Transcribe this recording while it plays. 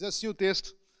Diz assim o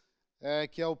texto,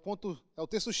 que é o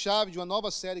texto-chave de uma nova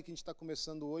série que a gente está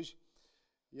começando hoje.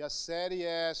 E a série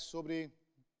é sobre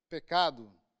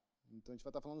pecado. Então a gente vai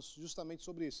estar falando justamente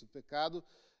sobre isso. Pecado,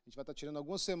 a gente vai estar tirando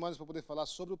algumas semanas para poder falar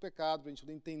sobre o pecado, para a gente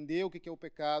poder entender o que é o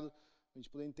pecado, para a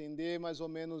gente poder entender mais ou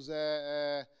menos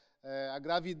a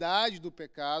gravidade do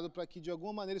pecado, para que de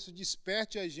alguma maneira isso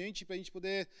desperte a gente, para a gente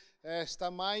poder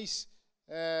estar mais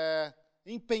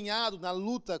empenhado na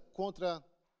luta contra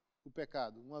o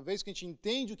pecado. Uma vez que a gente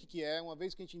entende o que é, uma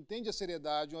vez que a gente entende a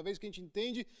seriedade, uma vez que a gente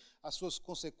entende as suas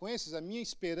consequências, a minha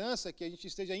esperança é que a gente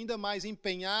esteja ainda mais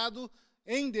empenhado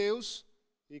em Deus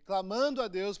e clamando a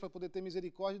Deus para poder ter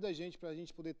misericórdia da gente, para a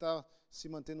gente poder estar se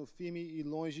mantendo firme e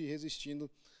longe e resistindo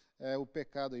o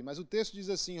pecado aí. Mas o texto diz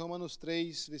assim, Romanos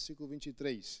 3, versículo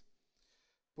 23.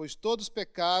 Pois todos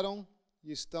pecaram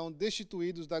e estão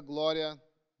destituídos da glória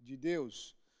de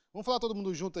Deus. Vamos falar todo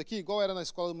mundo junto aqui, igual era na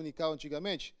escola dominical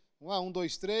antigamente? Vamos lá, 1,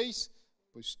 2, 3.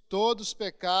 Pois todos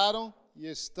pecaram e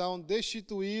estão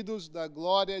destituídos da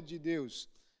glória de Deus.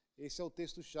 Esse é o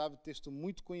texto-chave, texto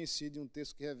muito conhecido e um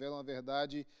texto que revela uma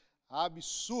verdade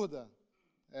absurda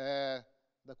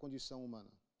da condição humana.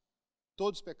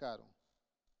 Todos pecaram,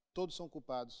 todos são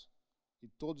culpados e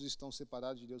todos estão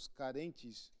separados de Deus,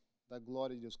 carentes da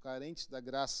glória de Deus, carentes da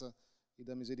graça e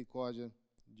da misericórdia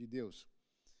de Deus.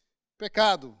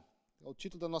 Pecado é o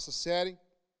título da nossa série.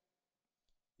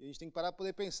 E a gente tem que parar para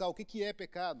poder pensar o que é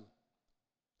pecado.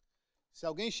 Se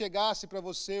alguém chegasse para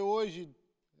você hoje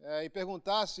e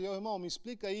perguntasse, irmão, me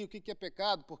explica aí o que é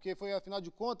pecado, porque foi, afinal de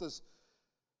contas,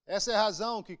 essa é a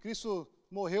razão que Cristo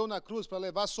morreu na cruz, para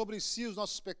levar sobre si os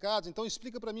nossos pecados. Então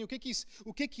explica para mim o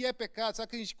que é pecado. Será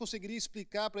que a gente conseguiria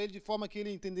explicar para ele de forma que ele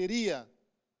entenderia?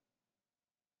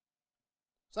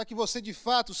 Será que você de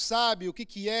fato sabe o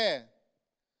que é?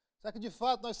 Será que de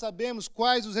fato nós sabemos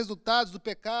quais os resultados do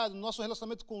pecado no nosso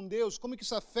relacionamento com Deus? Como que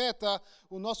isso afeta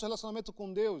o nosso relacionamento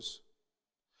com Deus?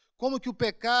 Como que o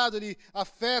pecado ele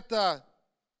afeta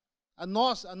a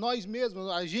nós mesmos,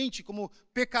 a gente como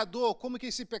pecador? Como que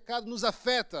esse pecado nos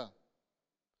afeta?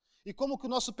 E como que o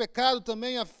nosso pecado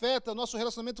também afeta o nosso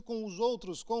relacionamento com os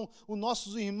outros, com os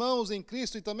nossos irmãos em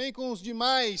Cristo e também com os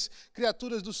demais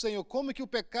criaturas do Senhor? Como que o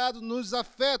pecado nos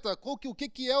afeta? O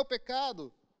que é o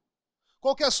pecado?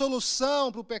 Qual que é a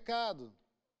solução para o pecado?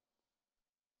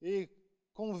 E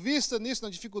com vista nisso,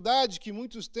 na dificuldade que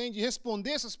muitos têm de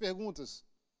responder essas perguntas,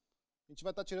 a gente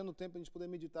vai estar tirando tempo para a gente poder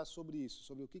meditar sobre isso,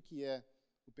 sobre o que é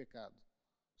o pecado,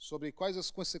 sobre quais as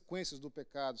consequências do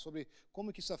pecado, sobre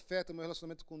como que isso afeta o meu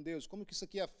relacionamento com Deus, como que isso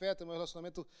aqui afeta o meu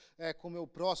relacionamento com o meu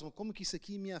próximo, como que isso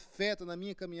aqui me afeta na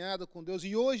minha caminhada com Deus.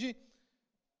 E hoje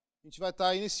a gente vai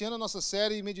estar iniciando a nossa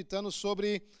série meditando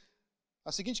sobre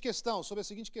a seguinte questão,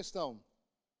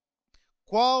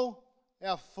 qual é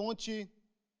a fonte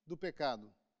do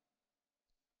pecado?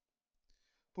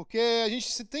 Porque a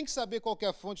gente tem que saber qual que é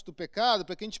a fonte do pecado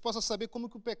para que a gente possa saber como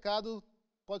que o pecado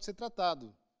pode ser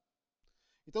tratado.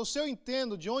 Então, se eu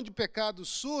entendo de onde o pecado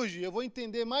surge, eu vou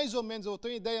entender mais ou menos, eu vou ter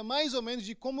uma ideia mais ou menos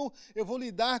de como eu vou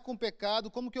lidar com o pecado,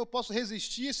 como que eu posso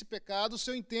resistir a esse pecado, se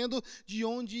eu entendo de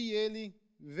onde ele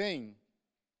vem.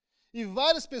 E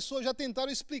várias pessoas já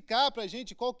tentaram explicar para a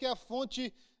gente qual que é a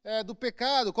fonte do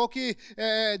pecado,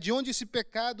 de onde esse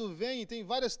pecado vem. Tem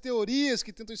várias teorias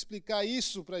que tentam explicar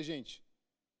isso para a gente.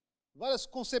 Várias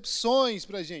concepções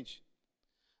para a gente.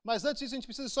 Mas antes disso, a gente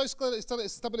precisa só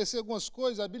estabelecer algumas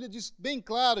coisas. A Bíblia diz bem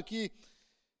claro que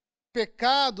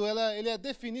pecado, ele é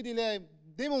definido, ele é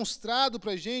demonstrado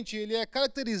para a gente, ele é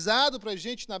caracterizado para a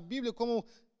gente na Bíblia como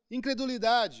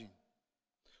incredulidade,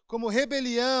 como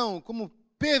rebelião, como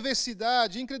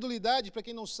perversidade. Incredulidade, para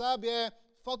quem não sabe, é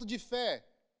falta de fé.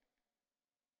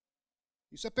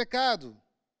 Isso é pecado.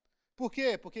 Por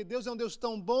quê? Porque Deus é um Deus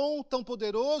tão bom, tão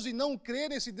poderoso, e não crer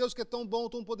nesse Deus que é tão bom,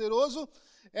 tão poderoso,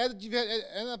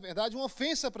 na verdade, uma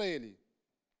ofensa para Ele.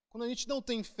 Quando a gente não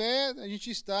tem fé, a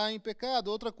gente está em pecado.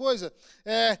 Outra coisa,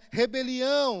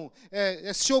 rebelião,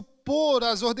 se opor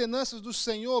às ordenanças do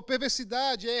Senhor.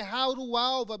 Perversidade, é errar o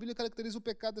alvo. A Bíblia caracteriza o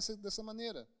pecado dessa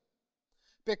maneira.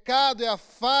 Pecado é a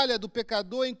falha do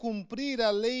pecador em cumprir a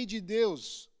lei de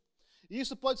Deus.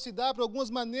 Isso pode se dar por algumas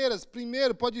maneiras.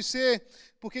 Primeiro, pode ser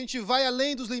porque a gente vai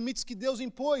além dos limites que Deus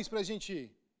impôs para a gente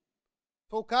ir.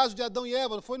 Foi o caso de Adão e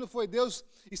Eva, não foi? Deus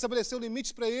estabeleceu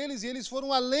limites para eles e eles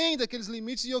foram além daqueles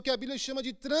limites, e é o que a Bíblia chama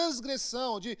de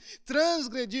transgressão, de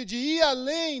transgredir, de ir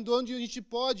além de onde a gente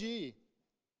pode ir.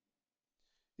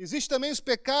 Existem também os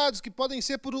pecados que podem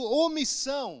ser por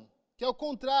omissão, que é o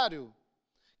contrário.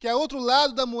 Que é outro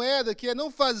lado da moeda, que é não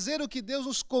fazer o que Deus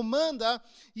nos comanda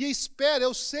e espera.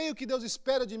 Eu sei o que Deus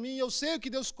espera de mim, eu sei o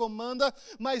que Deus comanda,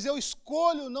 mas eu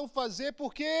escolho não fazer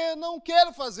porque não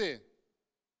quero fazer.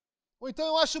 Ou então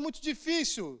eu acho muito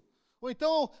difícil. Ou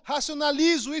então eu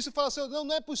racionalizo isso e falo assim,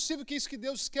 não é possível que isso que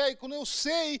Deus quer. E quando eu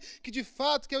sei que de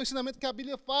fato que é o ensinamento que a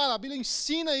Bíblia fala, a Bíblia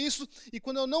ensina isso, e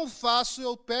quando eu não faço,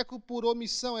 eu peco por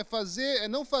omissão. É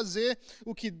não fazer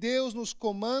o que Deus nos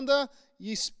comanda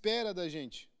e espera da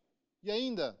gente. E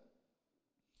ainda,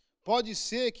 pode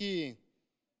ser que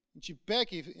a gente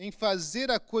peque em fazer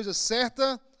a coisa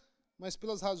certa, mas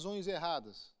pelas razões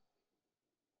erradas.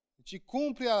 A gente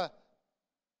cumpre a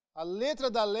letra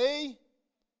da lei,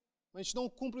 mas a gente não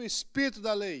cumpre o espírito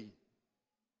da lei.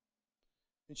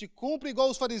 A gente cumpre igual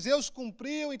os fariseus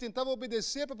cumpriam e tentavam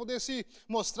obedecer para poder se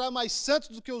mostrar mais santos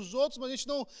do que os outros, mas a gente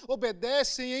não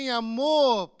obedece em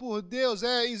amor por Deus.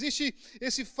 Existe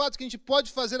esse fato que a gente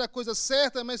pode fazer a coisa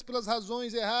certa, mas pelas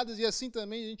razões erradas, e assim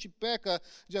também a gente peca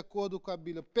de acordo com a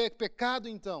Bíblia. Pecado,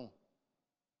 então,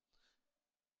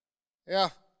 é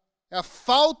a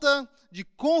falta de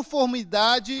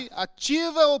conformidade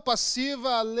ativa ou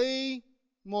passiva à lei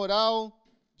moral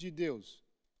de Deus.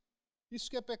 Isso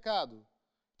que é pecado.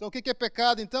 Então, o que é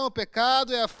pecado? Então, o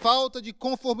pecado é a falta de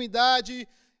conformidade,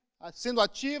 sendo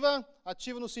ativa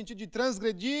no sentido de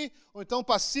transgredir, ou então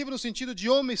passiva no sentido de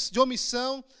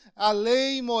omissão, à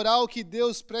lei moral que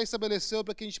Deus pré-estabeleceu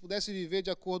para que a gente pudesse viver de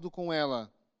acordo com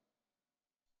ela.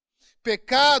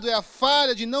 Pecado é a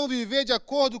falha de não viver de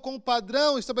acordo com o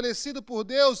padrão estabelecido por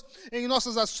Deus em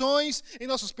nossas ações, em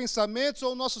nossos pensamentos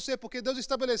ou no nosso ser, porque Deus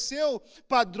estabeleceu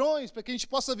padrões para que a gente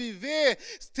possa viver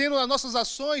tendo as nossas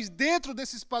ações dentro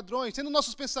desses padrões, tendo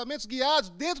nossos pensamentos guiados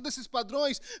dentro desses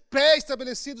padrões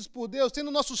pré-estabelecidos por Deus,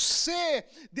 tendo nosso ser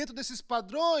dentro desses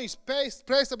padrões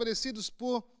pré-estabelecidos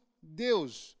por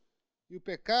Deus. E o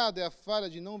pecado é a falha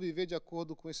de não viver de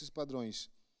acordo com esses padrões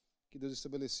que Deus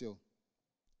estabeleceu,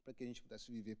 para que a gente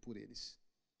pudesse viver por eles.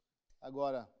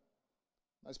 Agora,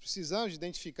 nós precisamos de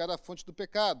identificar a fonte do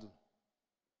pecado,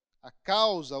 a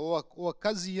causa ou a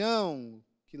ocasião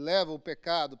que leva ao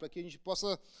pecado, para que a gente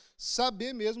possa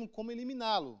saber mesmo como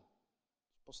eliminá-lo,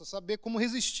 possa saber como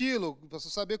resisti-lo,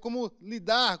 possa saber como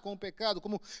lidar com o pecado,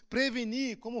 como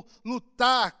prevenir, como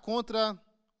lutar contra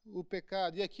o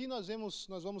pecado. E aqui nós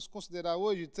vamos considerar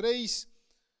hoje 3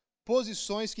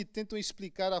 posições que tentam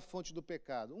explicar a fonte do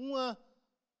pecado. Uma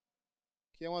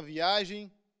que é uma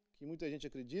viagem, que muita gente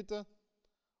acredita.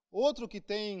 Outro que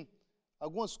tem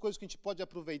algumas coisas que a gente pode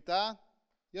aproveitar.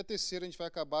 E a terceira, a gente vai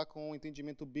acabar com um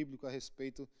entendimento bíblico a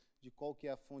respeito de qual que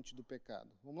é a fonte do pecado.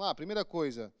 Vamos lá, primeira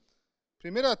coisa.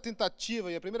 Primeira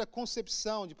tentativa e a primeira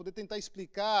concepção de poder tentar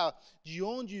explicar de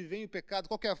onde vem o pecado,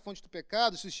 qual que é a fonte do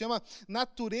pecado, se chama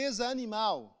natureza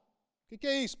animal. O que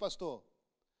é isso, pastor?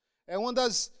 É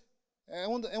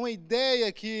uma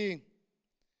ideia que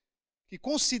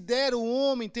considera o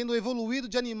homem tendo evoluído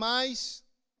de animais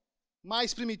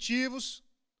mais primitivos,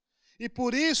 e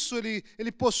por isso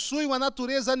ele possui uma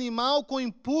natureza animal com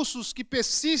impulsos que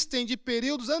persistem de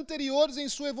períodos anteriores em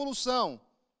sua evolução.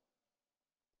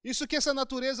 Isso que essa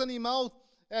natureza animal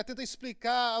tenta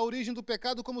explicar a origem do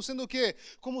pecado como sendo o quê?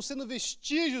 Como sendo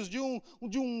vestígios de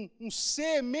um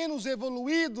ser menos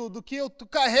evoluído do que eu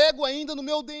carrego ainda no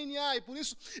meu DNA. E por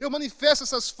isso eu manifesto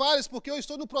essas falhas, porque eu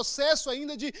estou no processo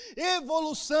ainda de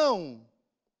evolução.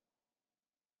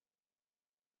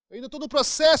 Eu ainda estou no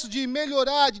processo de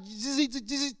melhorar,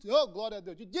 glória a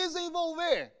Deus, de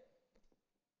desenvolver.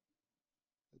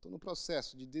 Eu estou no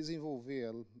processo de desenvolver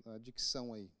a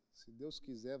dicção aí. Se Deus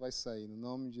quiser, vai sair, no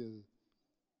nome de Jesus.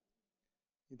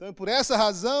 Então, por essa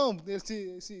razão,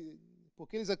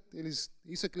 porque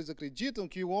isso é que eles acreditam,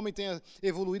 que o homem tenha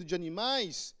evoluído de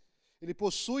animais, ele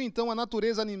possui, então, a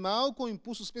natureza animal com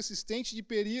impulsos persistentes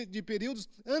de períodos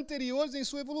anteriores em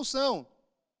sua evolução.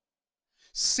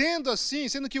 Sendo assim,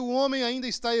 sendo que o homem ainda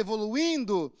está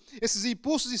evoluindo, esses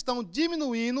impulsos estão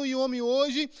diminuindo e o homem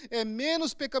hoje é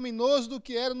menos pecaminoso do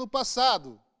que era no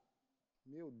passado.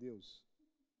 Meu Deus.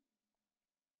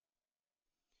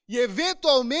 E,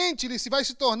 eventualmente, ele vai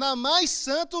se tornar mais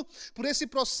santo por esse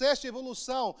processo de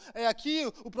evolução. Aqui,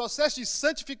 o processo de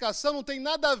santificação não tem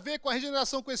nada a ver com a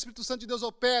regeneração que o Espírito Santo de Deus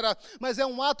opera, mas é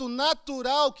um ato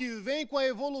natural que vem com a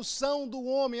evolução do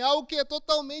homem, algo que é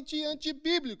totalmente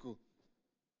antibíblico.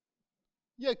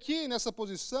 E aqui, nessa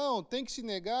posição, tem que se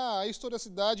negar a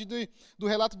historicidade do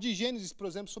relato de Gênesis, por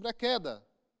exemplo, sobre a queda.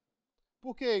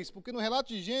 Por que isso? Porque no relato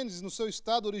de Gênesis, no seu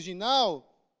estado original,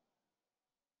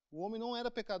 o homem não era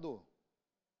pecador.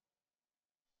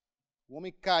 O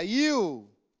homem caiu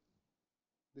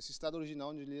desse estado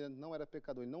original onde ele não era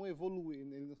pecador. Ele não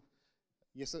evoluiu.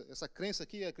 E essa crença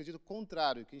aqui, acredito,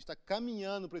 contrário, que a gente está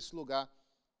caminhando para esse lugar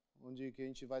onde que a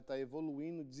gente vai estar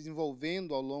evoluindo,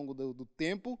 desenvolvendo ao longo do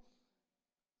tempo,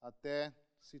 até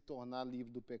se tornar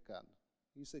livre do pecado.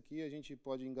 Isso aqui a gente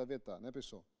pode engavetar, né,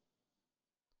 pessoal?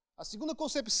 A segunda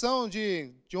concepção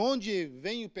de onde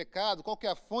vem o pecado, qual que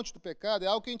é a fonte do pecado, é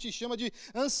algo que a gente chama de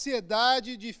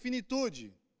ansiedade de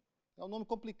finitude. É um nome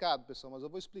complicado, pessoal, mas eu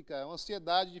vou explicar. É uma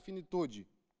ansiedade de finitude.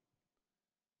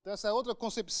 Então, essa outra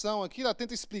concepção aqui, ela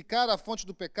tenta explicar a fonte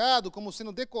do pecado como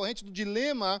sendo decorrente do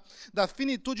dilema da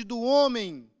finitude do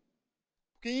homem.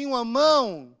 Porque em uma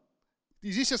mão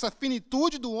existe essa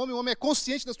finitude do homem, o homem é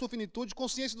consciente da sua finitude,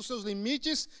 consciente dos seus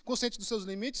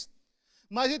limites,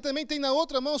 mas ele também tem na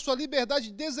outra mão a sua liberdade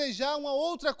de desejar uma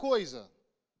outra coisa.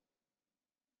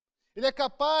 Ele é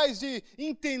capaz de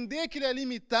entender que ele é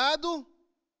limitado,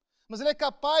 mas ele é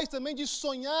capaz também de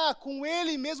sonhar com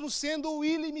ele mesmo sendo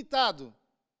ilimitado.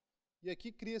 E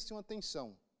aqui cria-se uma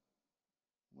tensão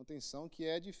que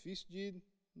é difícil de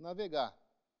navegar.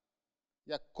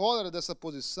 E a cólera dessa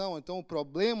posição, então o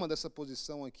problema dessa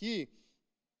posição aqui,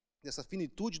 dessa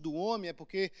finitude do homem, é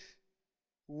porque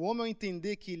o homem, ao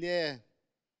entender que ele é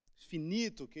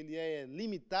finito, que ele é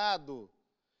limitado,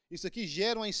 isso aqui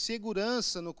gera uma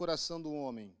insegurança no coração do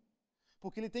homem.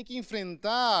 Porque ele tem que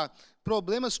enfrentar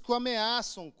problemas que o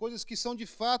ameaçam, coisas que são de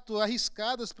fato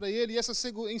arriscadas para ele, e essa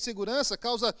insegurança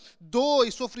causa dor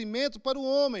e sofrimento para o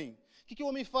homem. O que o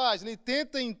homem faz? Ele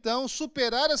tenta, então,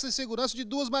 superar essa insegurança de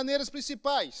duas maneiras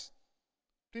principais.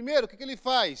 Primeiro, o que ele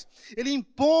faz? Ele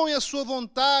impõe a sua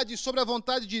vontade sobre a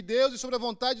vontade de Deus e sobre a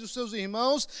vontade dos seus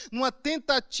irmãos, numa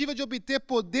tentativa de obter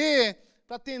poder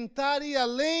para tentar ir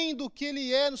além do que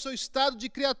ele é no seu estado de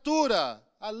criatura,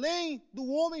 além do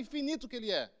homem finito que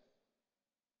ele é.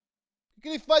 O que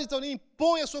ele faz, então? Ele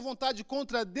impõe a sua vontade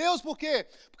contra Deus, por quê?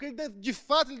 Porque, ele, de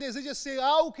fato, ele deseja ser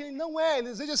algo que ele não é, ele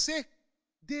deseja ser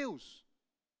Deus.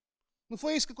 Não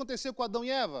foi isso que aconteceu com Adão e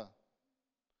Eva?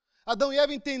 Adão e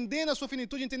Eva, entendendo a sua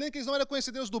finitude, entendendo que eles não eram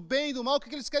conhecedores do bem e do mal, o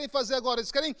que eles querem fazer agora?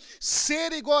 Eles querem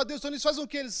ser igual a Deus, então eles fazem o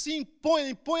que? Eles se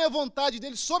impõem a vontade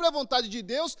deles sobre a vontade de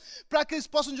Deus, para que eles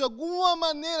possam, de alguma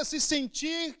maneira, se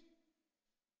sentir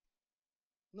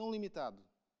não limitado,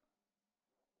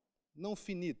 não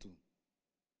finito.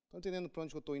 Estão entendendo para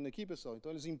onde eu estou indo aqui, pessoal?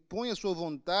 Então eles impõem a sua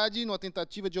vontade numa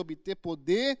tentativa de obter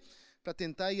poder para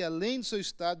tentar ir além do seu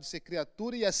estado de ser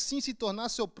criatura e assim se tornar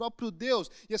seu próprio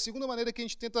Deus. E a segunda maneira que a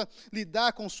gente tenta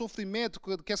lidar com o sofrimento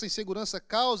que essa insegurança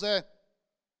causa é,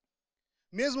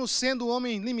 mesmo sendo um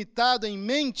homem limitado em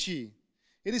mente,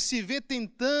 ele se vê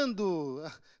tentado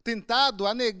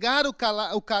a negar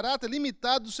o caráter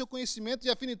limitado do seu conhecimento e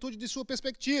a finitude de sua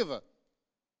perspectiva.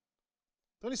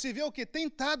 Então ele se vê o quê?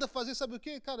 Tentado a fazer, sabe o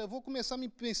quê? Cara, eu vou começar a me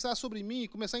pensar sobre mim,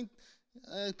 começar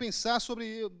a pensar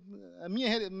sobre a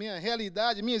minha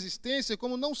realidade, a minha existência,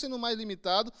 como não sendo mais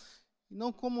limitado, e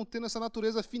não como tendo essa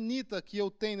natureza finita que eu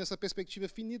tenho, essa perspectiva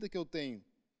finita que eu tenho.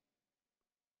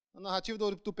 A narrativa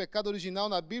do pecado original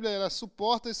na Bíblia, ela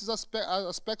suporta esses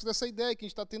aspectos dessa ideia que a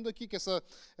gente está tendo aqui, que é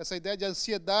essa ideia de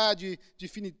ansiedade, de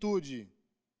finitude.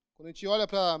 Quando a gente olha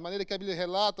para a maneira que a Bíblia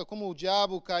relata como o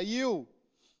diabo caiu,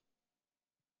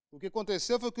 o que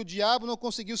aconteceu foi que o diabo não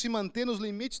conseguiu se manter nos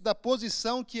limites da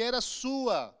posição que era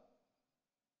sua.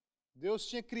 Deus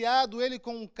tinha criado ele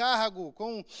com um cargo,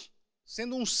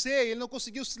 sendo um ser, ele não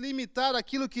conseguiu se limitar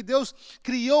àquilo que Deus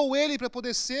criou ele para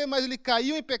poder ser, mas ele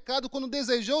caiu em pecado quando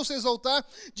desejou se exaltar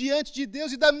diante de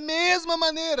Deus, e da mesma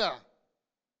maneira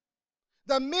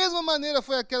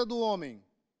foi a queda do homem.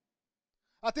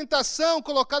 A tentação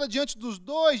colocada diante dos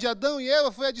dois, de Adão e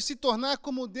Eva, foi a de se tornar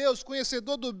como Deus,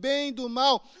 conhecedor do bem e do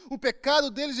mal. O pecado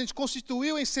deles, gente,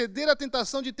 constituiu em ceder à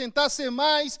tentação de tentar ser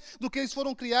mais do que eles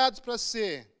foram criados para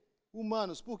ser,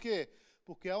 humanos. Por quê?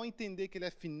 Porque ao entender que ele é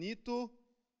finito,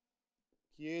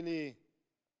 que ele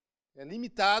é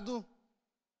limitado,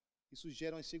 isso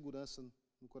gera uma insegurança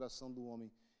no coração do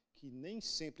homem, que nem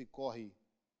sempre corre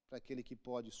para aquele que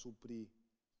pode suprir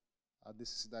a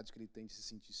necessidade que ele tem de se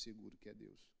sentir seguro, que é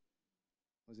Deus.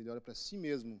 Mas ele olha para si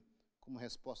mesmo como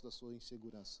resposta da sua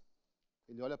insegurança.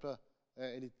 Ele olha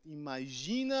ele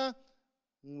imagina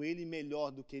um ele melhor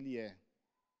do que ele é.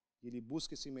 E ele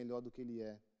busca esse melhor do que ele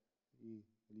é. E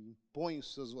ele impõe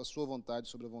a sua vontade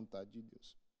sobre a vontade de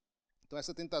Deus. Então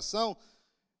essa tentação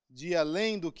de ir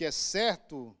além do que é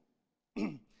certo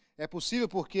é possível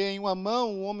porque em uma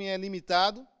mão o homem é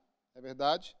limitado, é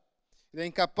verdade. Ele é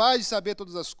incapaz de saber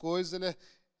todas as coisas,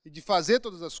 de fazer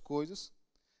todas as coisas,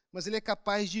 mas ele é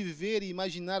capaz de ver e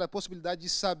imaginar a possibilidade de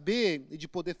saber e de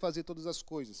poder fazer todas as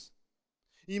coisas.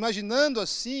 E imaginando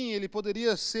assim, ele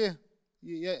poderia ser,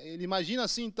 ele imagina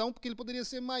assim então, porque ele poderia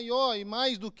ser maior e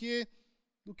mais do que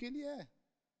ele é.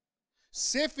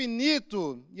 Ser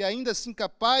finito e ainda assim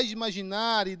capaz de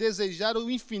imaginar e desejar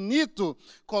o infinito,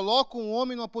 coloca um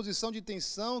homem numa posição de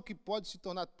tensão que pode se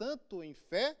tornar tanto em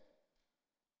fé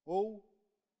ou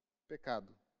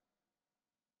pecado.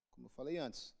 Como eu falei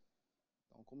antes.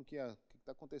 Então, Então, como que é? O que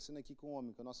está acontecendo aqui com o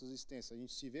homem, com a nossa existência? A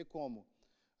gente se vê como?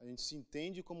 A gente se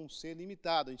entende como um ser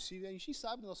limitado. A gente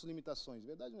sabe das nossas limitações,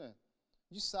 verdade não é?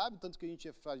 A gente sabe o tanto que a gente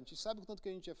é frágil, a gente sabe o tanto que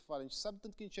a gente é falho, a gente sabe o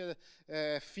tanto que a gente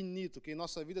é finito, que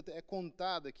nossa vida é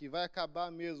contada, que vai acabar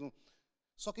mesmo.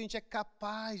 Só que a gente é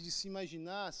capaz de se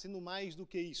imaginar sendo mais do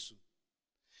que isso.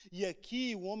 E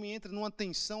aqui o homem entra numa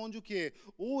tensão onde o quê?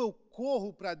 Ou eu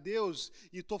corro para Deus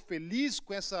e estou feliz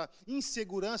com essa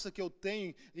insegurança que eu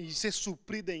tenho em ser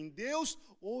suprida em Deus,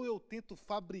 ou eu tento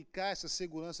fabricar essa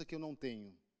segurança que eu não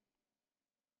tenho.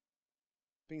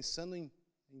 Pensando em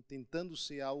tentando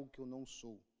ser algo que eu não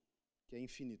sou, que é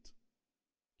infinito,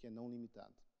 que é não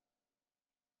limitado.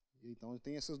 Então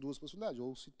tem essas duas possibilidades,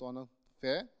 ou se torna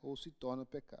fé ou se torna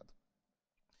pecado.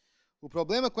 O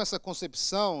problema com essa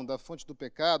concepção da fonte do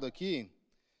pecado aqui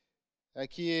é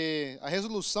que a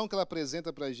resolução que ela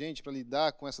apresenta para a gente, para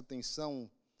lidar com essa tensão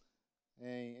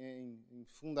em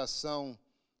fundação,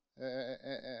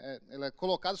 ela é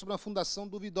colocada sobre uma fundação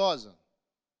duvidosa.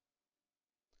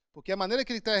 Porque a maneira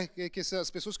que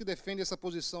as pessoas que defendem essa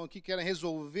posição aqui querem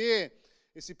resolver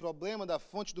esse problema da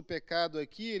fonte do pecado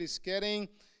aqui, eles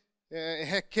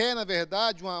requer, na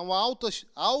verdade, uma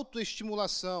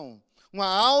autoestimulação, uma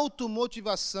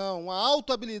automotivação, uma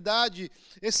autohabilidade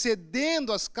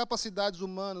excedendo as capacidades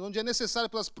humanas, onde é necessário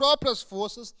pelas próprias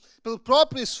forças, pelo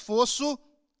próprio esforço,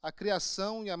 a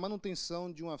criação e a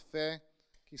manutenção de uma fé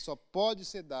que só pode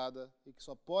ser dada e que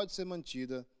só pode ser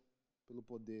mantida pelo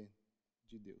poder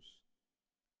de Deus.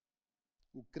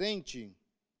 O crente,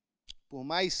 por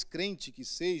mais crente que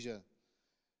seja,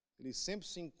 ele sempre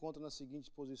se encontra na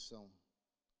seguinte posição: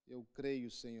 eu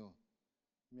creio, Senhor,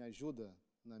 me ajuda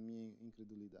na minha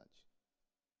incredulidade.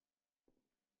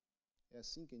 É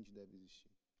assim que a gente deve existir.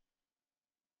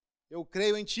 Eu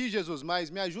creio em Ti, Jesus,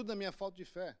 mas me ajuda na minha falta de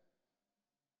fé.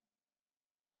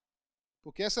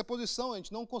 Porque essa é a posição, a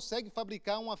gente não consegue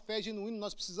fabricar uma fé genuína,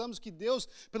 nós precisamos que Deus,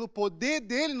 pelo poder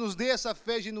dEle, nos dê essa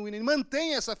fé genuína, Ele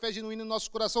mantenha essa fé genuína no nosso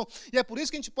coração. E é por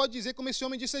isso que a gente pode dizer, como esse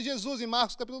homem disse a Jesus, em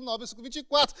Marcos capítulo 9, versículo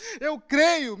 24, eu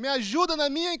creio, me ajuda na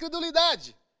minha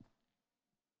incredulidade.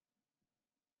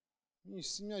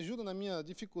 Me ajuda na minha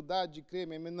dificuldade de crer,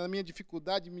 na minha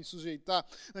dificuldade de me sujeitar,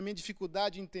 na minha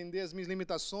dificuldade de entender as minhas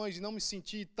limitações e não me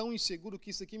sentir tão inseguro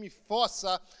que isso aqui me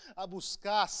força a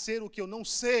buscar ser o que eu não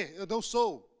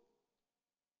sou.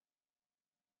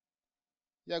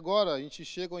 E agora a gente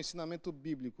chega ao ensinamento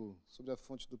bíblico sobre a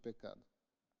fonte do pecado.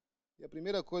 E a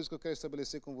primeira coisa que eu quero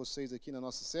estabelecer com vocês aqui na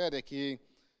nossa série é que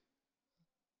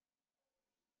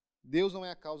Deus não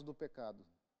é a causa do pecado.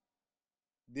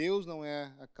 Deus não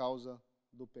é a causa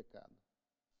do pecado.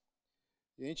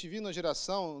 E a gente vive numa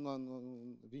geração,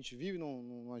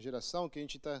 numa geração que a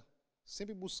gente está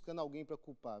sempre buscando alguém para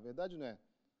culpar. Verdade não é?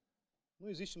 Não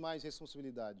existe mais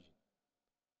responsabilidade.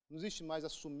 Não existe mais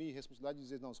assumir responsabilidade e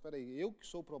dizer, não, espera aí, eu que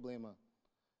sou o problema.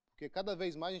 Porque cada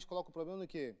vez mais a gente coloca o problema no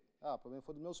quê? O problema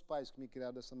foi dos meus pais que me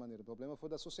criaram dessa maneira. O problema foi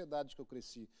da sociedade que eu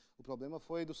cresci. O problema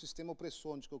foi do sistema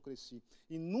opressor onde eu cresci.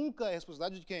 E nunca é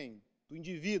responsabilidade de quem? Do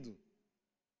indivíduo.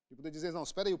 E poder dizer, não,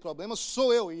 espera aí, o problema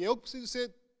sou eu, e eu preciso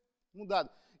ser mudado.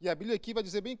 E a Bíblia aqui vai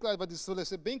dizer bem claro, vai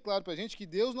estabelecer bem claro para a gente que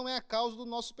Deus não é a causa do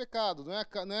nosso pecado, não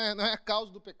é a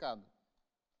causa do pecado.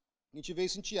 A gente vê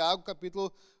isso em Tiago,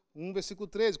 capítulo 1, versículo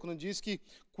 13, quando diz que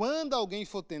quando alguém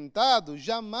for tentado,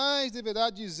 jamais deverá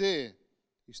dizer,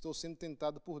 estou sendo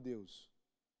tentado por Deus.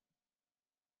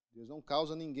 Deus não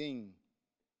causa ninguém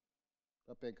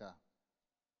para pecar.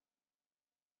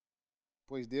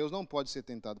 Pois Deus não pode ser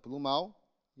tentado pelo mal,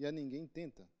 e a ninguém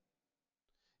tenta.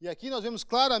 E aqui nós vemos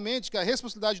claramente que a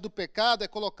responsabilidade do pecado é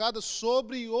colocada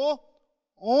sobre o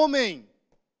homem,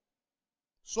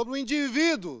 sobre o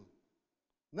indivíduo,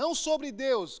 não sobre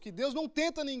Deus, que Deus não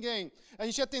tenta ninguém. A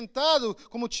gente é tentado,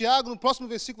 como Tiago, no próximo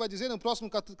versículo vai dizer, no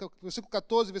próximo versículo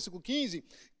 14, versículo 15,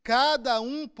 cada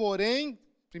um, porém,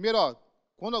 primeiro,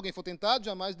 quando alguém for tentado,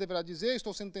 jamais deverá dizer,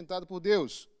 estou sendo tentado por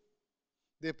Deus.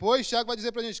 Depois, Tiago vai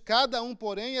dizer para a gente, cada um,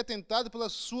 porém, é tentado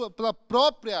pela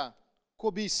própria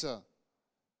cobiça,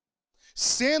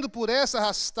 sendo por essa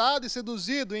arrastado e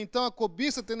seduzido. Então, a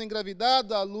cobiça, tendo engravidado,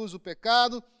 dá à luz o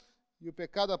pecado, e o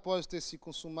pecado, após ter se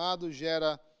consumado,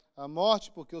 gera a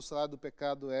morte, porque o salário do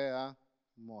pecado é a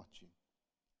morte.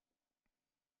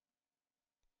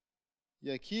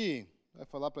 E aqui, vai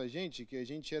falar para a gente que a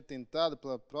gente é tentado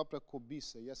pela própria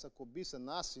cobiça, e essa cobiça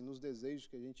nasce nos desejos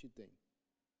que a gente tem,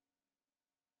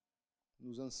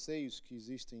 nos anseios que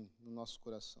existem no nosso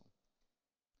coração.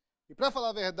 E para falar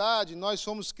a verdade, nós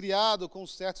somos criados com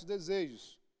certos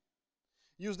desejos.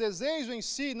 E os desejos em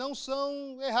si não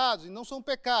são errados, e não são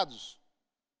pecados.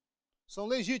 São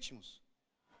legítimos.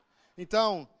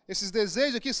 Então, esses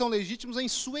desejos aqui são legítimos em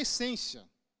sua essência.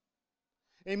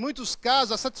 Em muitos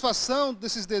casos, a satisfação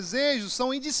desses desejos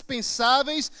são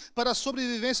indispensáveis para a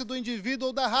sobrevivência do indivíduo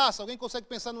ou da raça. Alguém consegue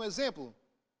pensar num exemplo?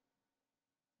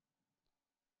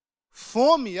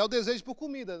 Fome é o desejo por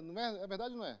comida, não é? É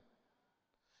verdade ou não é?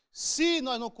 Se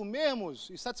nós não comermos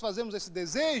e satisfazermos esse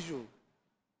desejo,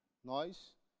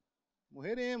 nós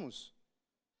morreremos.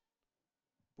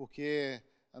 Porque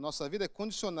a nossa vida é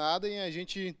condicionada em a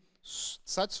gente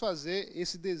satisfazer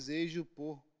esse desejo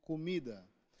por comida.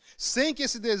 Sem que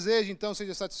esse desejo, então,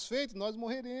 seja satisfeito, nós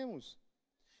morreremos.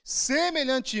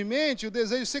 Semelhantemente, o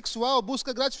desejo sexual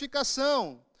busca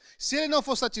gratificação. Se ele não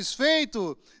for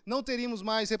satisfeito, não teríamos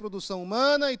mais reprodução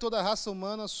humana e toda a raça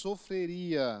humana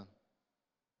sofreria.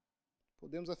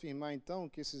 Podemos afirmar, então,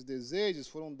 que esses desejos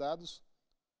foram dados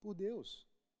por Deus.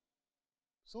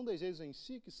 São desejos em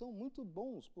si que são muito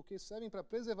bons, porque servem para a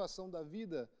preservação da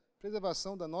vida,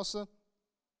 preservação da nossa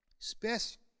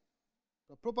espécie,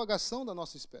 para a propagação da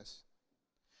nossa espécie.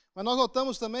 Mas nós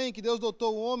notamos também que Deus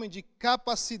dotou o homem de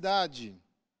capacidade.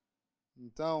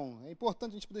 Então, é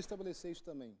importante a gente poder estabelecer isso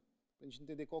também, para a gente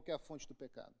entender qual que é a fonte do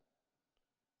pecado.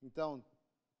 Então,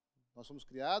 nós somos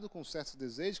criados com certos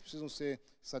desejos que precisam ser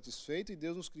satisfeitos, e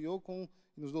Deus nos criou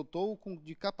nos dotou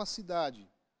de capacidade.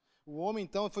 O homem,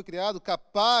 então, foi criado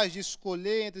capaz de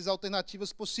escolher entre as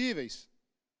alternativas possíveis.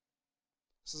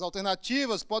 Essas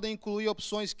alternativas podem incluir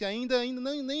opções que ainda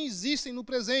nem existem no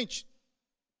presente.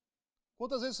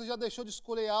 Quantas vezes você já deixou de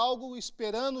escolher algo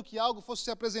esperando que algo fosse se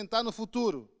apresentar no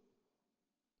futuro?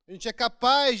 A gente é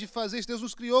capaz de fazer isso. Deus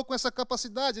nos criou com essa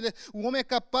capacidade. O homem é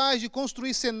capaz de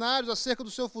construir cenários acerca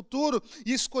do seu futuro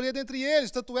e escolher dentre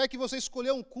eles. Tanto é que você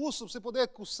escolheu um curso para você poder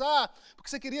cursar, porque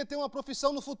você queria ter uma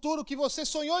profissão no futuro que você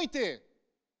sonhou em ter.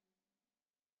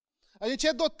 A gente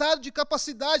é dotado de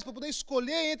capacidade para poder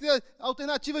escolher entre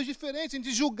alternativas diferentes,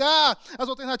 entre julgar as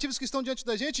alternativas que estão diante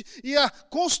da gente e a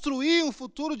construir um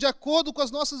futuro de acordo com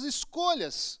as nossas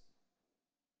escolhas.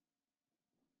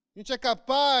 A gente é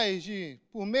capaz de,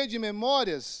 por meio de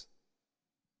memórias,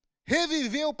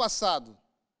 reviver o passado.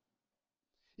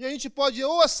 E a gente pode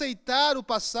ou aceitar o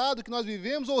passado que nós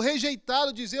vivemos, ou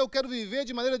rejeitá-lo, dizer eu quero viver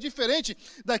de maneira diferente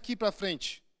daqui para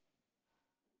frente.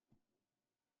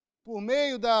 Por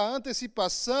meio da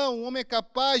antecipação, o homem é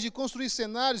capaz de construir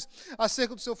cenários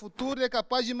acerca do seu futuro, ele é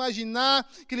capaz de imaginar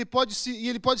que ele pode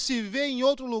se ver em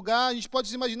outro lugar, a gente pode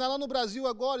se imaginar lá no Brasil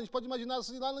agora, a gente pode imaginar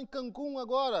lá em Cancún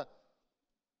agora.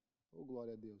 Oh,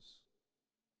 glória a Deus.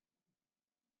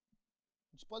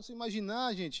 A gente pode se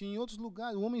imaginar, gente, em outros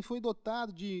lugares. O homem foi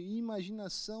dotado de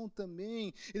imaginação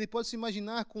também. Ele pode se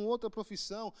imaginar com outra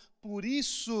profissão. Por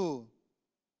isso,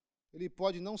 ele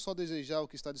pode não só desejar o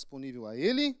que está disponível a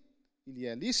ele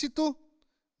é lícito,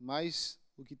 mas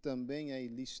o que também é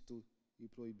ilícito e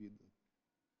proibido.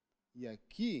 E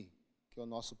aqui que é o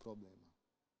nosso problema.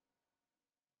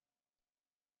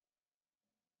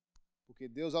 Porque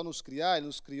Deus, ao nos criar, Ele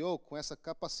nos criou com essa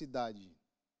capacidade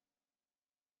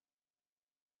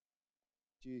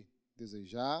de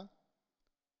desejar,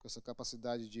 com essa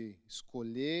capacidade de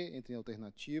escolher entre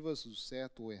alternativas, o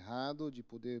certo ou o errado, de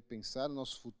poder pensar no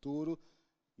nosso futuro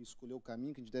e escolher o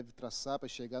caminho que a gente deve traçar para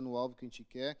chegar no alvo que a gente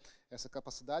quer. Essa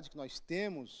capacidade que nós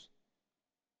temos,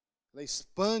 ela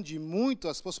expande muito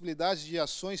as possibilidades de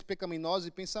ações pecaminosas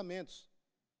e pensamentos.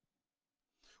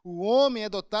 O homem é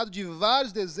dotado de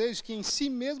vários desejos que em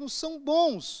si mesmos são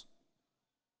bons,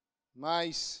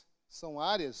 mas são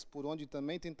áreas por onde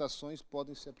também tentações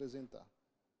podem se apresentar.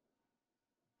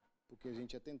 Porque a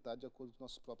gente é tentado de acordo com os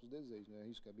nossos próprios desejos, não é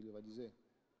isso que a Bíblia vai dizer?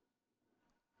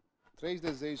 3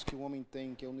 desejos que o homem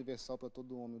tem, que é universal para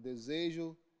todo homem. O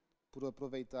desejo por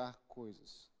aproveitar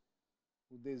coisas.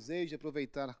 O desejo de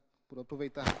por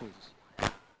aproveitar coisas.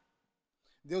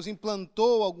 Deus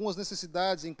implantou algumas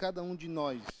necessidades em cada um de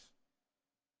nós.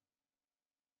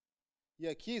 E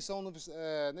aqui são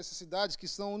necessidades que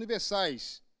são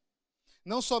universais.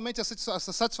 Não somente a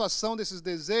satisfação desses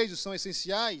desejos são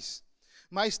essenciais,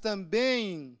 mas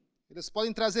também eles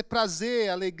podem trazer prazer,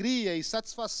 alegria e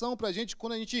satisfação para a gente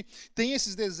quando a gente tem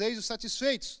esses desejos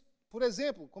satisfeitos. Por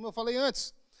exemplo, como eu falei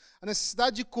antes, a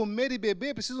necessidade de comer e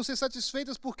beber precisam ser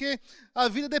satisfeitas porque a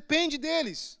vida depende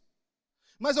deles.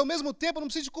 Mas, ao mesmo tempo, eu não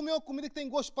preciso de comer uma comida que tem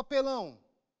gosto de papelão.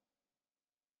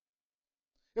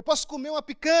 Eu posso comer uma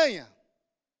picanha.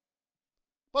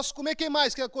 Posso comer, quem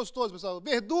mais que é gostoso, pessoal?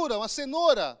 Verdura, uma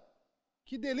cenoura.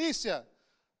 Que delícia.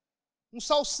 Um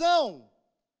salsão.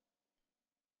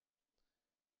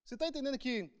 Você está entendendo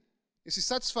que esse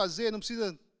satisfazer não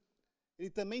precisa... Ele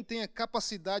também tem a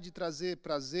capacidade de trazer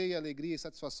prazer e alegria e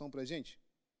satisfação para a gente?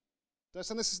 Então,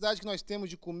 essa necessidade que nós temos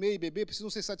de comer e beber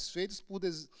precisam ser satisfeitas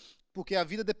porque a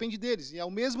vida depende deles. E, ao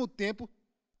mesmo tempo,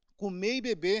 comer e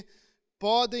beber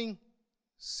podem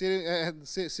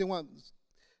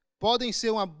podem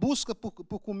ser uma busca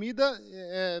por comida.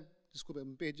 Desculpa, eu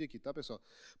me perdi aqui, tá, pessoal?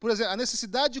 Por exemplo, a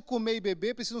necessidade de comer e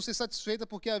beber precisam ser satisfeitas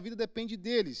porque a vida depende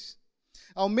deles.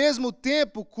 Ao mesmo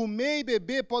tempo, comer e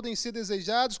beber podem ser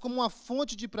desejados como uma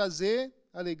fonte de prazer,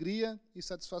 alegria e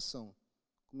satisfação.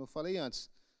 Como eu falei antes,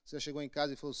 você já chegou em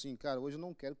casa e falou assim, cara, hoje eu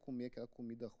não quero comer aquela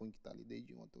comida ruim que está ali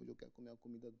desde ontem, hoje eu quero comer uma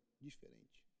comida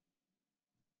diferente.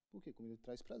 Por quê? Comida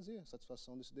traz prazer, a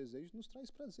satisfação desse desejo nos traz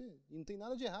prazer. E não tem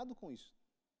nada de errado com isso.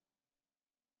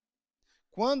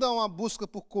 Quando há uma busca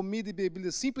por comida e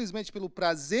bebida simplesmente pelo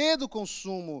prazer do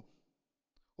consumo,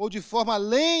 ou de forma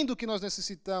além do que nós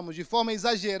necessitamos, de forma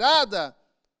exagerada,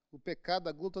 o pecado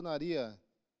da glutonaria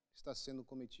está sendo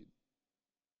cometido.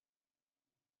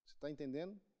 Você está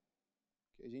entendendo?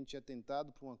 Que a gente é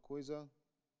tentado por uma coisa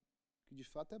que de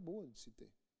fato é boa de se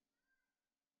ter.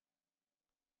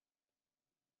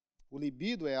 O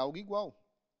libido é algo igual.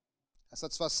 A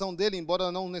satisfação dele,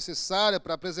 embora não necessária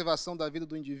para a preservação da vida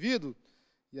do indivíduo,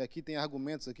 e aqui tem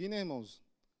argumentos aqui, né, irmãos?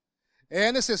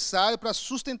 É necessário para a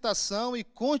sustentação e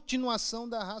continuação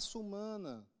da raça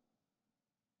humana.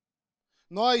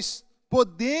 Nós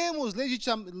podemos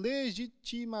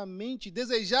legitimamente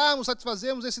desejarmos,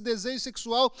 satisfazermos esse desejo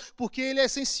sexual, porque ele é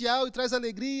essencial e traz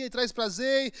alegria, e traz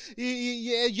prazer,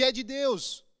 e é de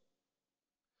Deus.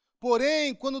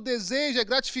 Porém, quando o desejo é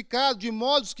gratificado de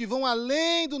modos que vão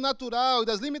além do natural e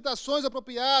das limitações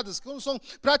apropriadas, quando são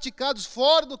praticados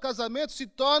fora do casamento, se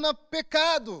torna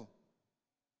pecado.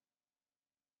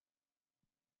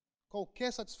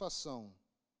 Qualquer satisfação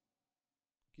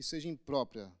que seja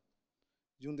imprópria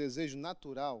de um desejo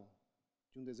natural,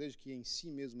 de um desejo que em si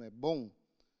mesmo é bom,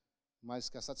 mas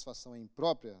que a satisfação é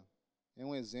imprópria, é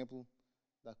um exemplo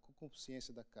da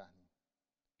concupiscência da carne,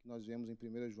 que nós vemos em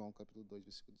 1 João capítulo 2,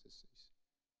 versículo 16.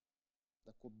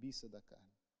 Da cobiça da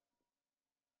carne.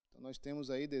 Então nós temos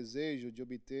aí desejo de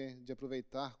obter, de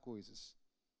aproveitar coisas.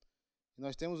 E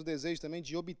nós temos o desejo também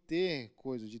de obter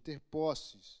coisas, de ter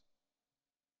posses.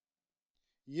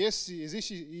 E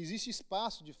existe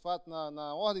espaço, de fato,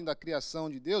 na ordem da criação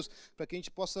de Deus, para que a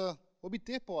gente possa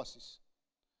obter posses.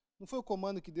 Não foi o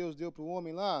comando que Deus deu para o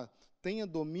homem lá? Tenha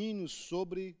domínio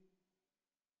sobre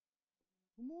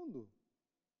o mundo.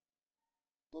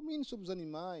 Domine sobre os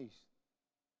animais.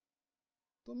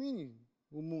 Domine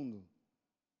o mundo.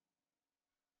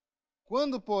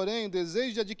 Quando, porém, o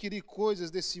desejo de adquirir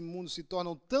coisas desse mundo se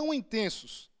tornam tão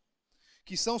intensos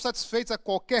que são satisfeitos a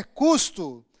qualquer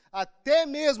custo, até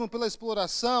mesmo pela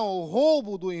exploração ou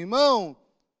roubo do irmão,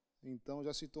 então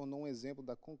já se tornou um exemplo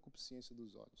da concupiscência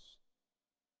dos olhos,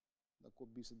 da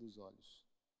cobiça dos olhos.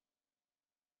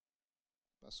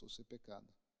 Passou a ser pecado.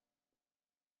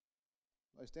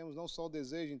 Nós temos não só o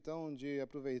desejo, então, de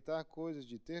aproveitar coisas,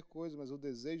 de ter coisas, mas o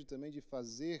desejo também de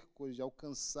fazer coisas, de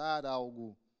alcançar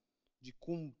algo, de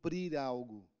cumprir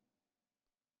algo.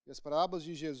 E as parábolas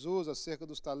de Jesus acerca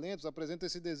dos talentos apresentam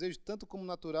esse desejo tanto como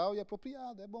natural e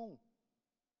apropriado. É bom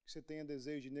que você tenha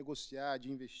desejo de negociar,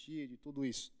 de investir, de tudo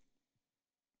isso.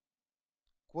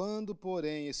 Quando,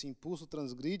 porém, esse impulso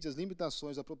transgride as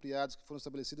limitações apropriadas que foram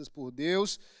estabelecidas por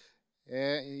Deus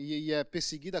e é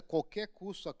perseguido a qualquer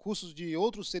custo, a custos de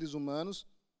outros seres humanos,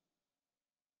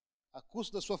 a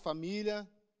custo da sua família,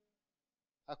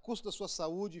 a custo da sua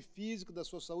saúde física, da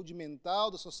sua saúde mental,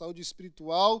 da sua saúde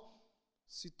espiritual,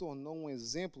 se tornou um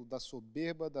exemplo da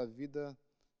soberba da vida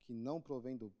que não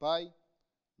provém do Pai,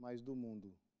 mas do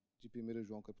mundo, de 1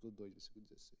 João capítulo 2, versículo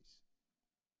 16.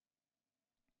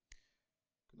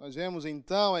 O que nós vemos,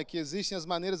 então, é que existem as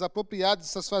maneiras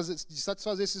apropriadas de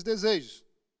satisfazer esses desejos.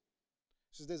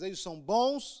 Esses desejos são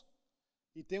bons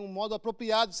e tem um modo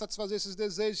apropriado de satisfazer esses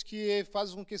desejos que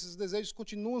faz com que esses desejos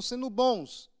continuem sendo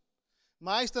bons.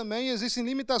 Mas também existem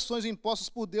limitações impostas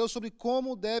por Deus sobre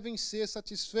como devem ser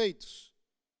satisfeitos.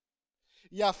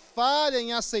 E a falha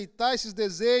em aceitar esses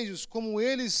desejos como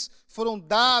eles foram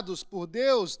dados por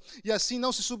Deus e assim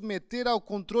não se submeter ao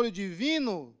controle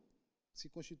divino, se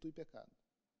constitui pecado.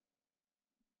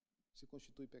 Se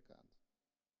constitui pecado.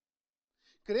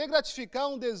 Querer gratificar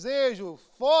um desejo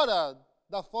fora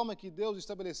da forma que Deus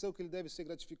estabeleceu que ele deve ser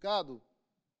gratificado,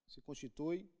 se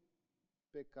constitui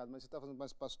pecado. Mas você está falando,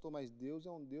 mas pastor, mas Deus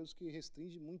é um Deus que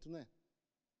restringe muito, né?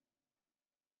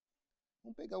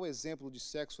 Vamos pegar o exemplo de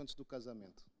sexo antes do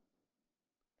casamento.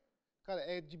 Cara,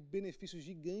 é de benefício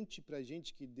gigante para a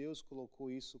gente que Deus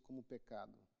colocou isso como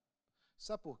pecado.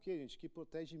 Sabe por quê, gente? Que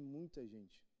protege muita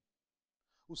gente.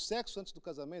 O sexo antes do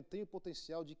casamento tem o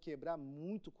potencial de quebrar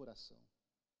muito o coração.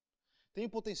 Tem o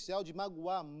potencial de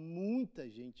magoar muita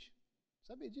gente.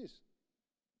 Sabia disso?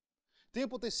 Tem o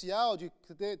potencial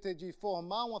de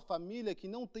formar uma família que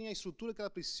não tem a estrutura que ela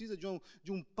precisa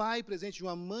de um pai presente, de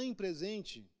uma mãe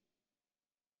presente.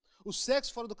 O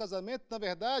sexo fora do casamento, na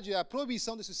verdade, a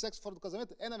proibição desse sexo fora do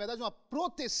casamento é, na verdade, uma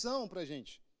proteção para a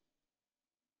gente.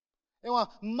 É uma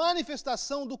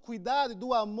manifestação do cuidado e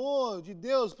do amor de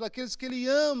Deus para aqueles que Ele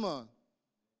ama.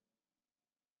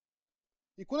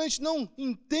 E quando a gente não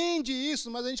entende isso,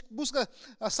 mas a gente busca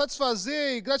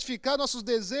satisfazer e gratificar nossos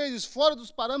desejos fora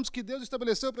dos parâmetros que Deus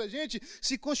estabeleceu para a gente,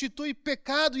 se constitui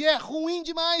pecado e é ruim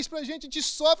demais para a gente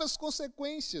sofre as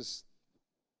consequências.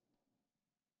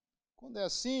 Quando é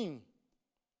assim,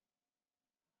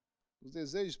 os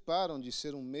desejos param de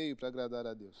ser um meio para agradar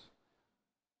a Deus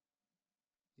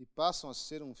e passam a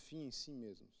ser um fim em si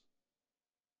mesmos.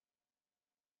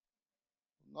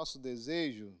 O nosso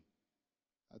desejo,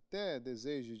 até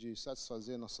desejo de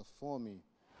satisfazer nossa fome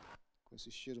com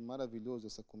esse cheiro maravilhoso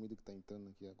dessa comida que está entrando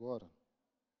aqui agora,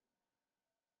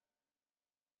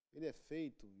 ele é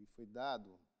feito e foi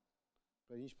dado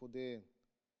para a gente poder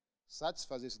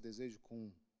satisfazer esse desejo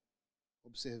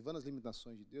observando as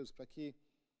limitações de Deus, para que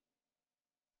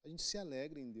a gente se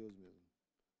alegre em Deus mesmo.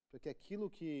 Para que aquilo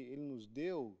que Ele nos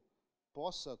deu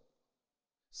possa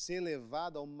ser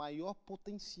elevado ao maior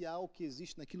potencial que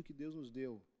existe naquilo que Deus nos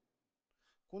deu.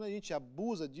 Quando a gente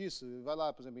abusa disso, vai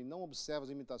lá, por exemplo, e não observa as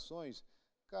limitações,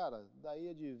 cara, daí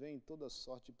advém toda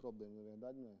sorte de problemas, não é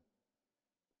verdade? Não é?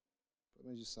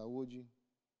 Problemas de saúde,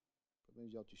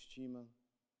 problemas de autoestima,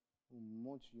 um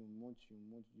monte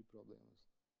de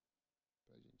problemas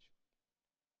para a gente.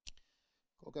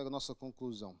 Qual que é a nossa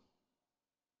conclusão?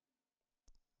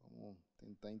 Vamos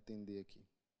tentar entender aqui.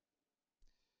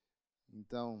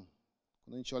 Então,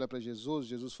 quando a gente olha para Jesus,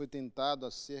 Jesus foi tentado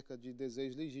acerca de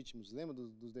desejos legítimos. Lembra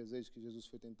dos desejos que Jesus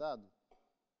foi tentado?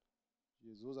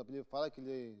 Jesus, a Bíblia fala que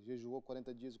ele jejuou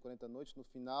 40 dias e 40 noites. No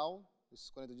final, esses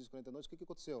 40 dias e 40 noites, o que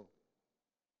aconteceu?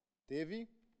 Teve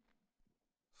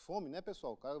fome, né,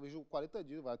 pessoal? O cara jejuou 40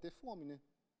 dias, vai ter fome, né?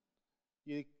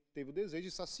 E ele teve o desejo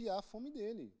de saciar a fome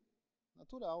dele.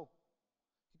 Natural.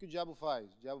 O que o diabo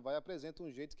faz? O diabo vai e apresenta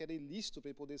um jeito que era ilícito para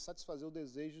ele poder satisfazer o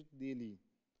desejo dele.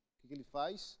 O que ele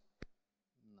faz?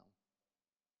 Não.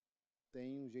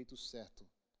 Tem um jeito certo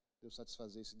de eu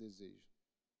satisfazer esse desejo.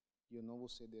 E eu não vou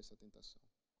ceder essa tentação.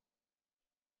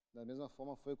 Da mesma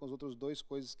forma foi com as outras duas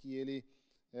coisas que ele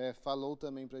falou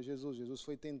também para Jesus. Jesus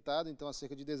foi tentado, então,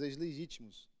 acerca de desejos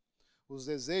legítimos. Os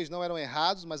desejos não eram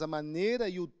errados, mas a maneira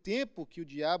e o tempo que o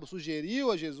diabo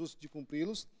sugeriu a Jesus de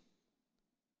cumpri-los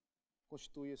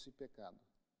constituía esse pecado.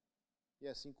 E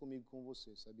é assim comigo e com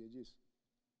você, sabia disso?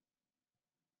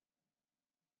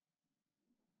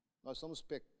 Nós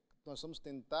somos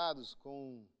tentados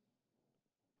com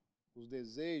os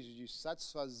desejos de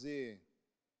satisfazer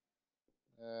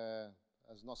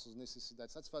as nossas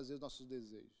necessidades, satisfazer os nossos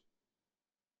desejos.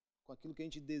 Com aquilo que a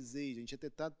gente deseja, a gente é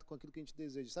tentado com aquilo que a gente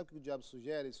deseja. Sabe o que o diabo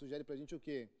sugere? Ele sugere para a gente o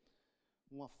quê?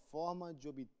 Uma forma de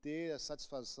obter a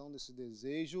satisfação desse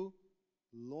desejo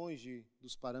longe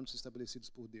dos parâmetros estabelecidos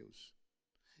por Deus.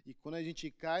 E quando a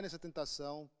gente cai nessa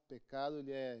tentação, o pecado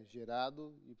ele é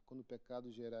gerado, e quando o pecado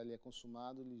ele é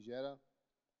consumado, ele gera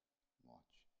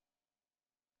morte.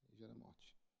 Ele gera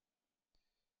morte.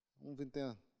 Vamos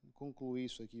tentar concluir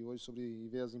isso aqui hoje e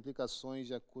ver as implicações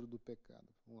de a cura do pecado.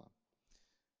 Vamos lá.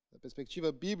 Da perspectiva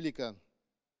bíblica,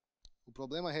 o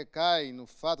problema recai no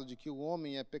fato de que o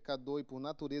homem é pecador e por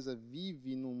natureza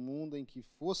vive num mundo em que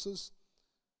forças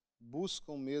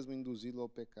buscam mesmo induzi-lo ao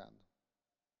pecado.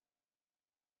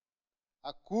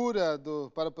 A cura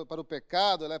para o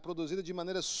pecado ela é produzida de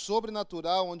maneira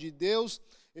sobrenatural, onde Deus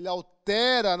ele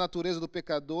altera a natureza do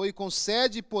pecador e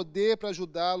concede poder para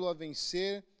ajudá-lo a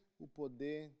vencer o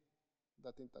poder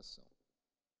da tentação.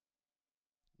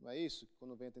 Não é isso? Que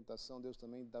quando vem a tentação, Deus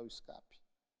também dá o escape.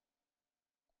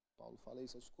 Paulo fala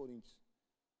isso aos Coríntios.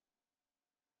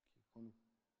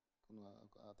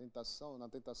 Na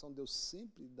tentação, Deus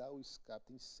sempre dá o escape.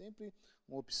 Tem sempre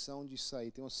uma opção de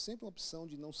sair. Tem sempre uma opção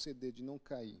de não ceder, de não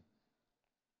cair.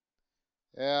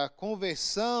 É a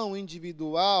conversão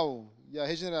individual e a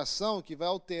regeneração que vai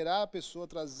alterar a pessoa,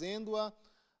 trazendo-a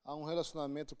a um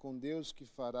relacionamento com Deus que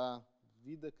fará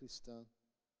vida cristã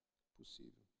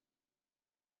possível.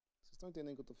 Vocês estão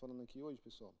entendendo o que eu estou falando aqui hoje,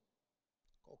 pessoal?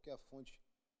 Qual que é a fonte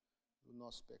do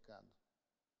nosso pecado?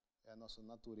 É a nossa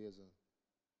natureza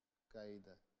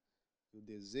caída. E o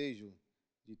desejo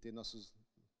de ter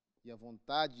e a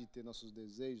vontade de ter nossos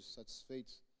desejos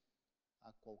satisfeitos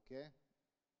a qualquer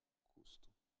custo,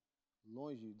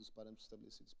 longe dos parâmetros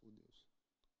estabelecidos por Deus.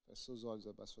 Feche seus olhos,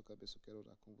 abaixe sua cabeça, eu quero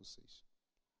orar com vocês.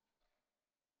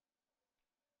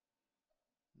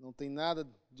 Não tem nada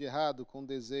de errado com o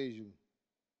desejo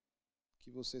que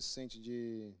você sente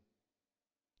de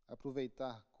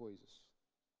aproveitar coisas.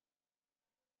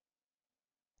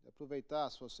 De aproveitar a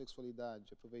sua sexualidade,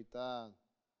 de aproveitar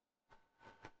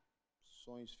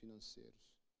sonhos financeiros,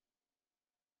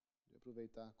 de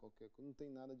aproveitar qualquer coisa. Não tem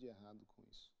nada de errado com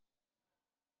isso.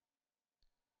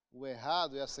 O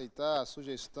errado é aceitar a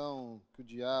sugestão que o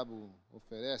diabo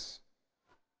oferece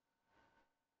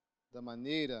da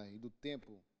maneira e do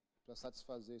tempo para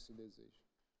satisfazer esse desejo.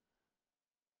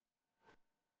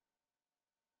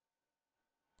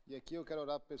 E aqui eu quero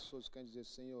orar para pessoas que querem dizer,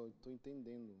 Senhor, eu estou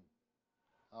entendendo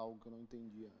algo que eu não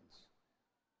entendia antes.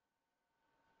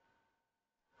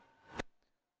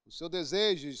 O seu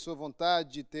desejo e sua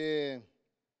vontade de ter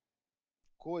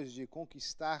coisas, de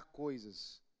conquistar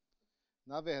coisas,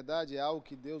 na verdade é algo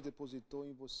que Deus depositou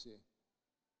em você.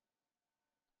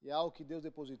 E é algo que Deus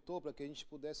depositou para que a gente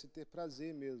pudesse ter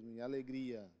prazer mesmo, e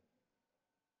alegria.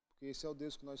 Porque esse é o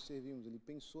Deus que nós servimos. Ele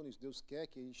pensou nisso. Deus quer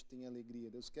que a gente tenha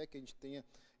alegria. Deus quer que a gente tenha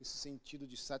esse sentido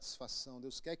de satisfação.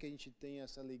 Deus quer que a gente tenha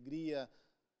essa alegria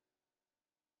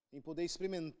em poder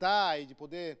experimentar e de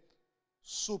poder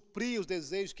suprir os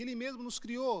desejos que Ele mesmo nos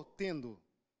criou tendo.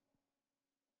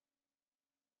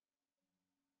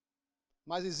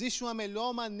 Mas existe uma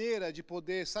melhor maneira de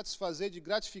poder satisfazer, de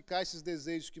gratificar esses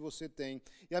desejos que você tem.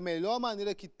 E a melhor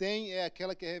maneira que tem é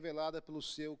aquela que é revelada pelo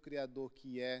seu Criador,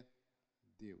 que é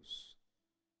Deus.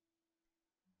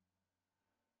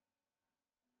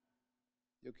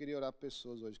 Eu queria orar para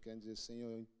pessoas hoje que querem dizer,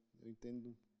 Senhor, eu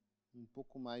entendo um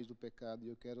pouco mais do pecado e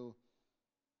eu quero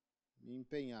me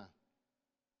empenhar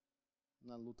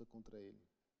na luta contra ele.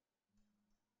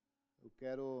 Eu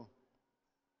quero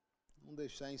não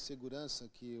deixar em segurança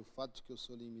que o fato de que eu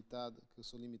sou limitado,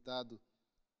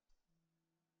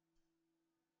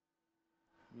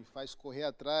 me faz correr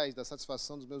atrás da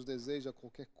satisfação dos meus desejos a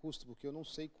qualquer custo, porque eu não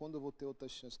sei quando eu vou ter outra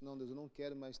chance. Não, Deus, eu não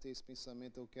quero mais ter esse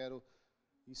pensamento, eu quero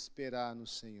esperar no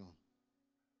Senhor.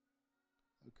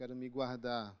 Eu quero me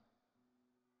guardar.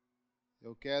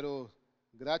 Eu quero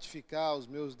gratificar os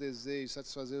meus desejos,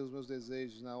 satisfazer os meus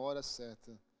desejos na hora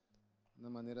certa, na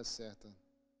maneira certa,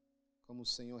 como o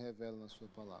Senhor revela na sua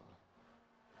palavra.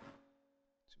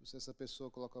 Se você é essa pessoa,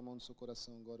 coloca a mão no seu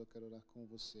coração agora, eu quero orar com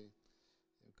você.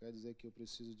 Eu quero dizer que eu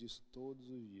preciso disso todos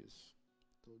os dias.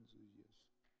 Todos os dias.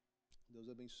 Deus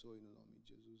abençoe no nome de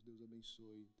Jesus. Deus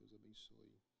abençoe. Deus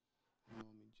abençoe. No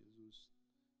nome de Jesus.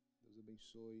 Deus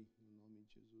abençoe no nome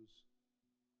de Jesus.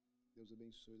 Deus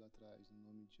abençoe lá atrás, no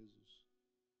nome de Jesus.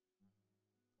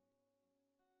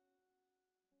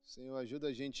 Senhor, ajuda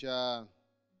a gente a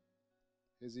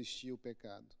resistir ao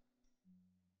pecado.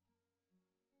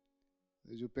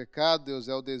 O pecado, Deus,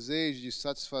 é o desejo de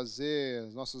satisfazer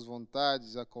as nossas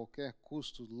vontades a qualquer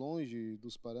custo, longe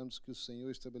dos parâmetros que o Senhor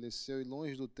estabeleceu e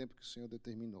longe do tempo que o Senhor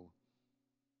determinou.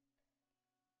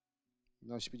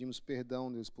 Nós te pedimos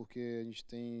perdão, Deus, porque a gente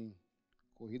tem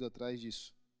corrido atrás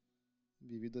disso,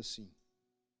 vivido assim.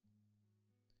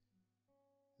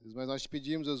 Deus, mas nós te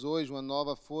pedimos, Deus, hoje uma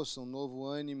nova força, um novo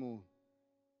ânimo,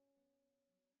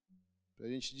 para a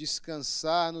gente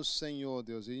descansar no Senhor,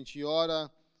 Deus. A gente ora,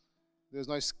 Deus,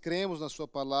 nós cremos na sua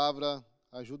palavra,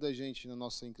 ajuda a gente na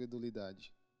nossa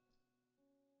incredulidade.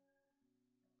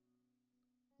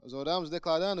 Nós oramos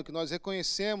declarando que nós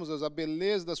reconhecemos, Deus, a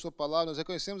beleza da sua palavra, nós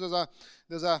reconhecemos,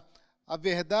 Deus, a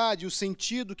verdade, o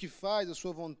sentido que faz a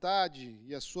sua vontade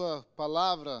e a sua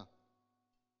palavra.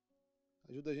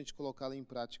 Ajuda a gente a colocá-la em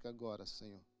prática agora,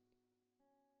 Senhor.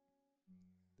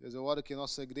 Deus, eu oro que a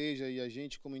nossa igreja e a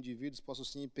gente como indivíduos possam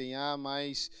se empenhar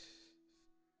mais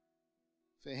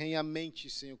ferrenhamente,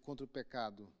 Senhor, contra o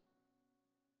pecado.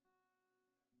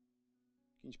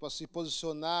 Que a gente possa se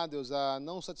posicionar, Deus, a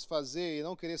não satisfazer e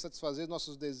não querer satisfazer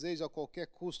nossos desejos a qualquer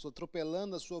custo,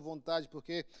 atropelando a sua vontade,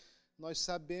 porque nós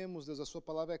sabemos, Deus, a sua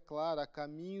palavra é clara, há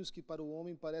caminhos que para o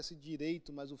homem parecem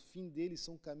direito, mas o fim deles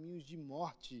são caminhos de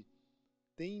morte.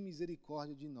 Tem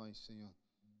misericórdia de nós, Senhor.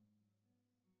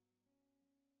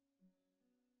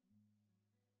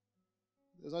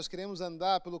 Deus, nós queremos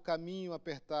andar pelo caminho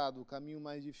apertado, o caminho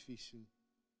mais difícil.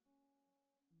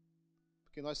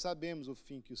 Porque nós sabemos o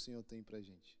fim que o Senhor tem para a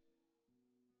gente.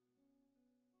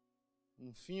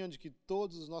 Um fim onde que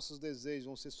todos os nossos desejos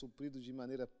vão ser supridos de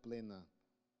maneira plena,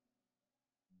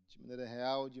 de maneira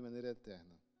real, de maneira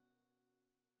eterna.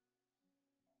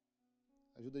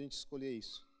 Ajuda a gente a escolher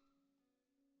isso.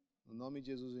 No nome de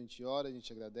Jesus a gente ora, a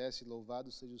gente agradece,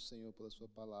 louvado seja o Senhor pela sua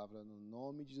palavra. No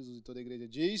nome de Jesus, e toda a igreja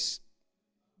diz,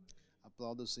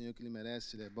 aplauda o Senhor que Ele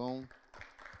merece, Ele é bom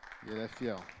e Ele é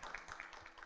fiel.